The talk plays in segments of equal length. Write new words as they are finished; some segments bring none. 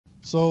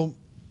So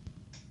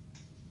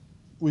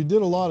we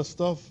did a lot of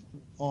stuff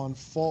on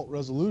fault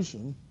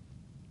resolution.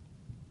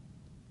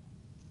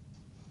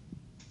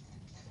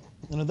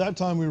 And at that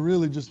time, we were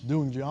really just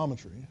doing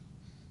geometry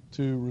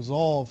to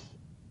resolve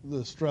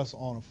the stress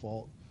on a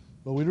fault.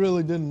 But we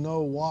really didn't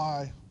know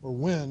why or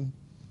when,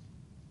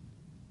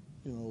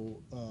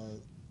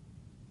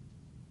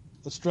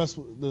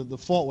 the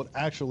fault would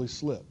actually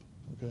slip,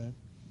 okay?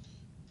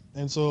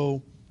 And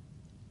so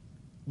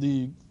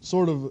the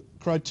sort of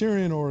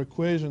criterion or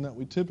equation that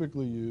we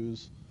typically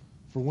use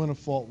for when a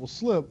fault will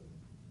slip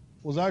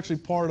was actually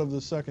part of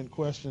the second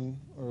question,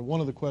 or one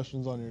of the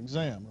questions on your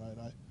exam,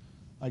 right?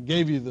 I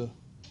gave the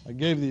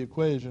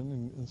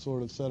equation and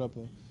sort of set up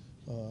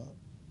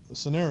a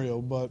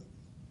scenario, but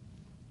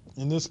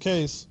in this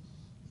case,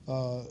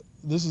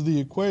 this is the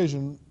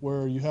equation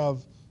where you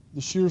have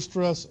the shear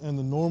stress and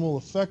the normal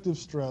effective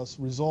stress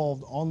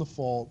resolved on the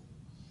fault.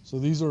 So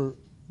these are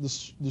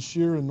the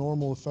shear and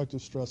normal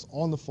effective stress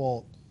on the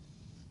fault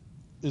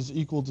is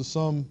equal to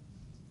some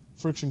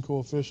friction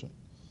coefficient.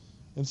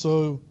 And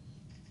so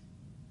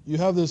you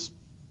have this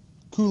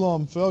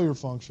Coulomb failure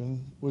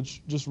function,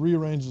 which just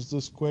rearranges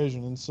this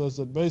equation and says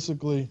that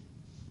basically,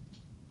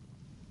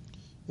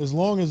 as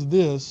long as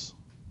this,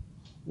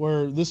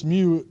 where this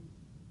mu,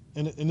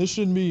 and this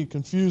shouldn't be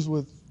confused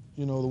with,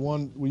 the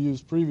one we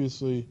used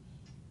previously,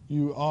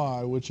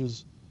 ui, which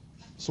is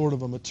sort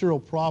of a material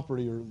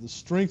property or the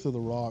strength of the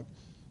rock.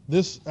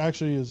 This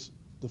actually is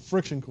the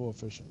friction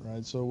coefficient,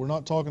 right? So we're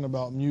not talking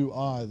about mu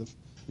I,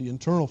 the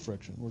internal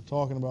friction. We're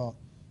talking about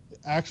the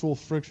actual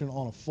friction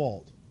on a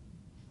fault,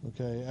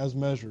 okay, as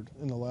measured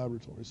in the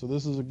laboratory. So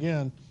this is,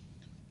 again,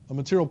 a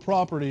material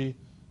property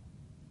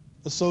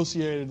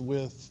associated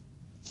with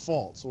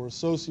faults or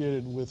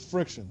associated with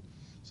friction.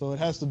 So it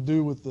has to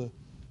do with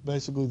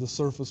basically the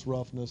surface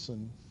roughness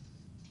and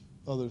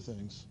other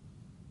things,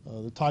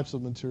 the types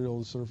of material,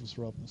 the surface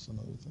roughness and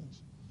other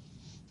things.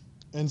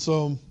 And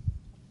so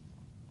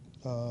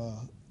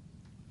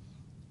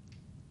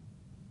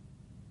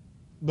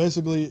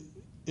basically,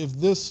 if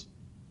this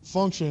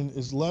function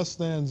is less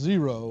than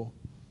 0,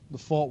 the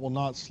fault will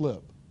not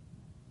slip.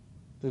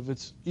 If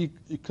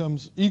it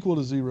comes equal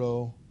to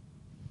 0,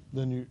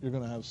 then you're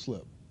going to have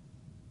slip.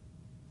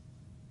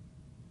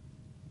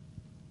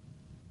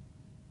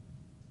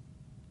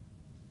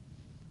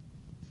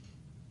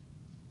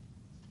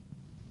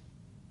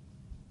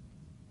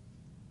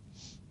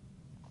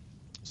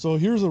 So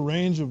here's a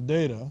range of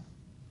data.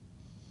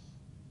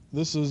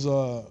 This is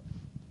a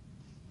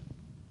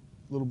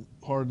little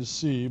hard to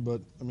see,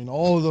 but I mean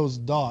all of those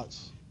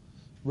dots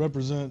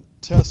represent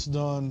tests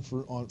done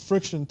on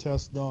friction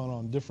tests done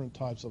on different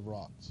types of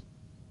rocks.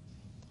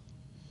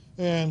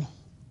 And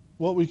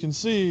what we can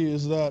see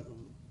is that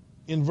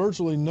in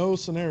virtually no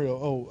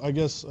scenario, I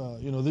guess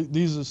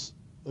these is,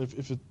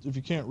 if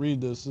you can't read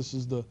this, this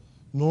is the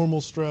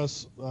normal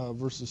stress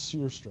versus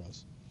shear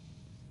stress.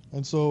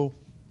 And so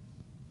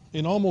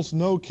in almost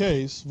no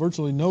case,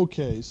 virtually no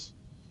case,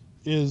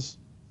 is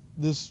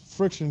this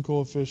friction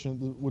coefficient,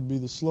 that would be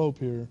the slope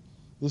here,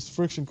 this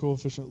friction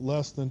coefficient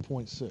less than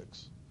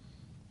 0.6.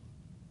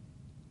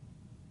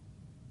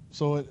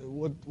 So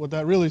what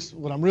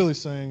I'm really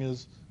saying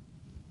is,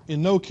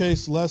 in no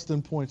case less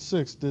than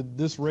 0.6 did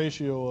this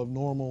ratio of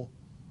normal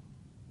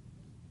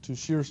to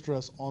shear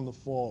stress on the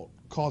fault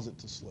cause it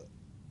to slip.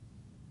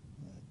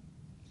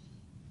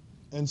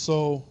 Right? And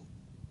so,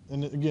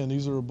 and again,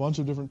 these are a bunch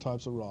of different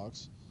types of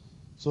rocks.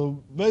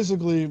 So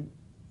basically,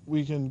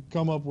 we can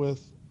come up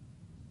with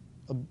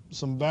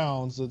some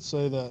bounds that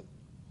say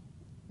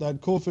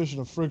that coefficient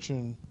of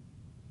friction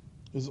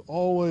is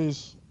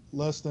always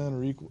less than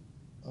or equal,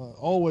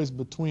 always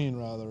between,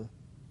 rather,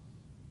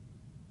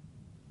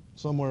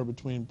 somewhere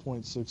between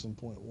 0.6 and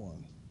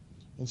 0.1.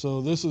 And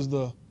so this is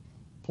the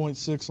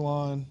 0.6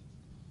 line.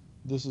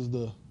 This is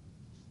the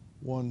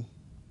 1.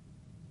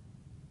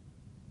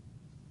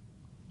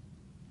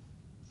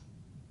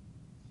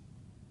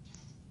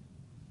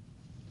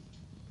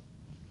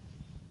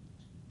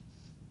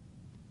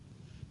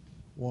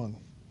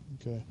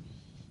 Okay.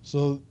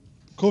 So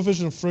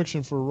coefficient of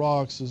friction for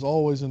rocks is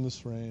always in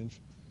this range.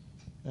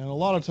 And a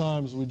lot of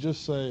times we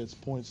just say it's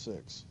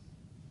 0.6.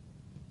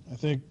 I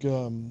think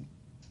in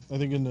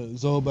the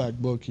Zobak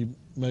book he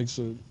makes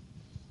a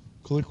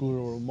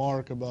curricular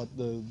remark about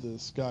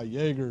this guy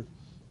Jaeger,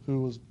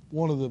 who was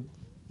one of the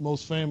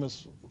most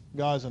famous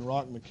guys in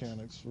rock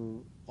mechanics for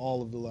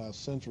all of the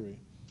last century.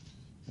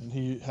 And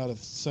he had a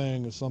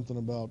saying or something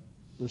about,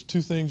 there's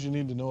two things you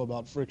need to know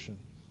about friction.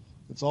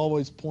 It's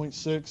always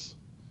 0.6,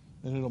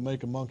 and it'll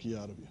make a monkey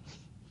out of you.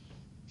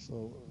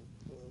 So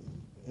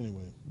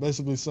anyway,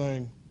 basically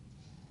saying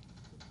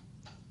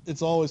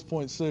it's always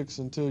 0.6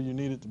 until you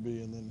need it to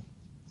be, and then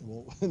it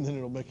won't, and then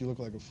it'll make you look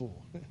like a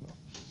fool.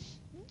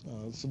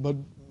 But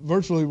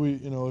virtually,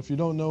 if you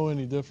don't know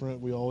any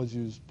different, we always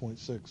use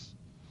 0.6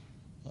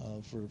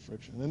 for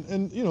friction,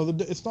 and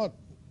it's not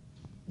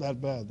that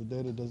bad. The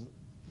data doesn't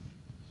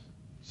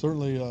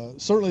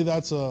certainly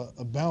that's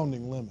a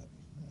bounding limit.